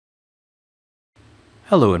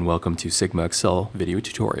Hello and welcome to SigmaXL video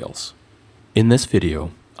tutorials. In this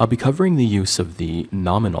video, I'll be covering the use of the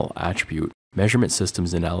Nominal Attribute Measurement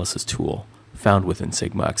Systems Analysis tool found within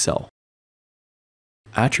SigmaXL.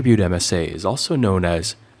 Attribute MSA is also known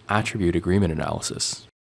as Attribute Agreement Analysis.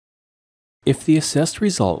 If the assessed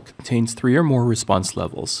result contains 3 or more response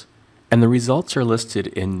levels, and the results are listed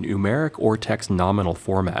in numeric or text nominal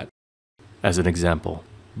format, as an example,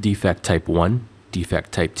 defect type 1,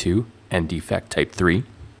 defect type 2, and defect type 3,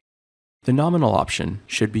 the nominal option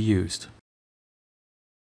should be used.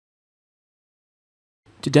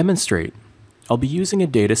 To demonstrate, I'll be using a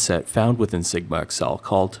dataset found within SigmaXL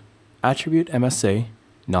called Attribute MSA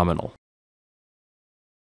Nominal.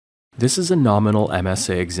 This is a nominal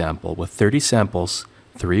MSA example with 30 samples,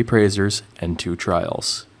 3 appraisers, and 2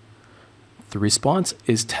 trials. The response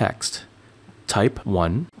is text, type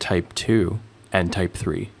 1, type 2, and type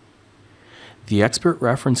 3. The expert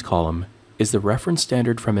reference column is the reference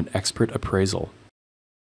standard from an expert appraisal.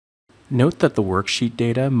 Note that the worksheet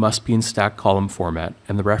data must be in stack column format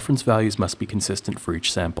and the reference values must be consistent for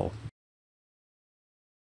each sample.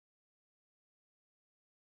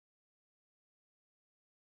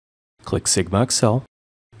 Click SigmaXL,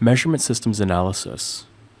 Measurement Systems Analysis,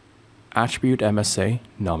 Attribute MSA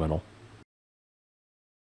Nominal.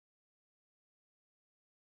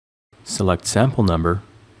 Select sample number,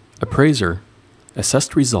 appraiser,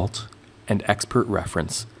 assessed result, and expert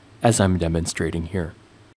reference, as I'm demonstrating here.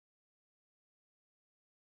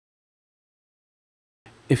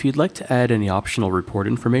 If you'd like to add any optional report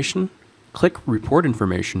information, click Report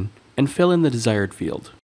Information and fill in the desired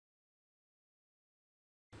field.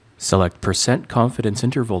 Select % confidence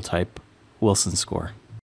interval type, Wilson score.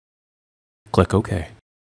 Click OK.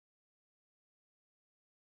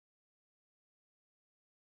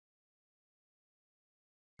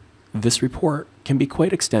 This report can be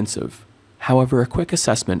quite extensive. However, a quick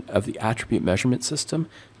assessment of the attribute measurement system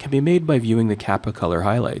can be made by viewing the Kappa color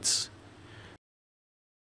highlights.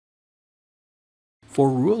 For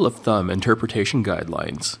rule of thumb interpretation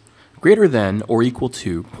guidelines, greater than or equal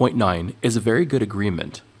to 0.9 is a very good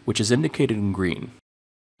agreement, which is indicated in green.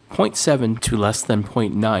 0.7 to less than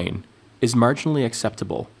 0.9 is marginally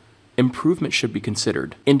acceptable. Improvement should be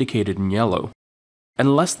considered, indicated in yellow.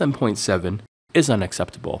 And less than 0.7 is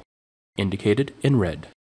unacceptable, indicated in red.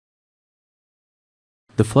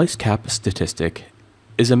 The Kappa statistic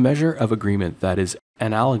is a measure of agreement that is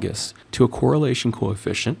analogous to a correlation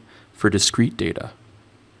coefficient for discrete data.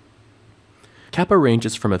 Kappa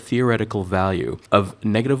ranges from a theoretical value of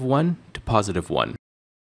 -1 to +1.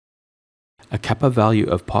 A Kappa value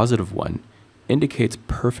of +1 indicates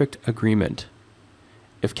perfect agreement.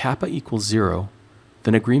 If Kappa equals 0,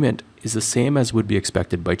 then agreement is the same as would be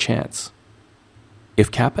expected by chance.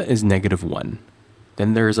 If Kappa is -1,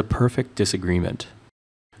 then there is a perfect disagreement.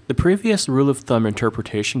 The previous rule of thumb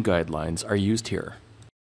interpretation guidelines are used here.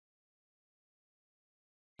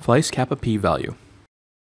 Kappa p-value.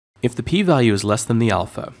 If the p-value is less than the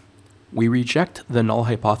alpha, we reject the null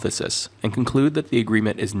hypothesis and conclude that the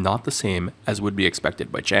agreement is not the same as would be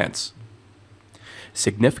expected by chance.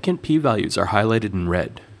 Significant p-values are highlighted in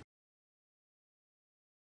red.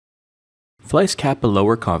 Kappa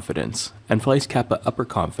lower confidence and Kappa upper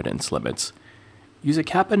confidence limits use a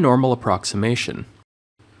Kappa normal approximation.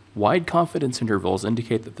 Wide confidence intervals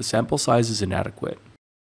indicate that the sample size is inadequate.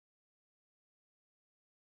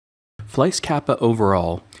 Kappa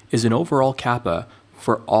overall is an overall Kappa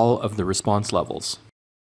for all of the response levels.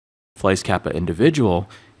 Kappa individual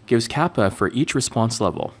gives Kappa for each response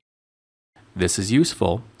level. This is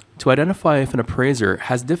useful to identify if an appraiser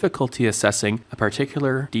has difficulty assessing a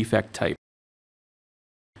particular defect type.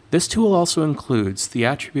 This tool also includes the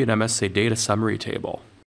Attribute MSA data summary table.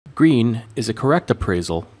 Green is a correct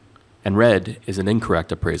appraisal, and red is an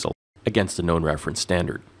incorrect appraisal against a known reference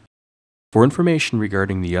standard. For information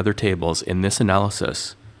regarding the other tables in this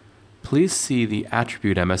analysis, please see the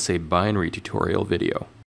Attribute MSA binary tutorial video.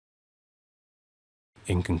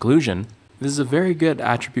 In conclusion, this is a very good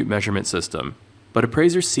attribute measurement system, but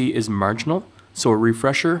appraiser C is marginal, so a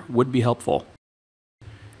refresher would be helpful.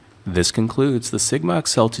 This concludes the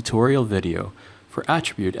SigmaXL tutorial video for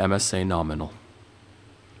Attribute MSA Nominal.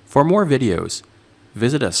 For more videos,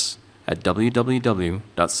 visit us at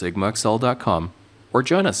www.sigmaxl.com or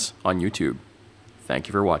join us on YouTube. Thank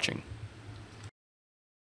you for watching.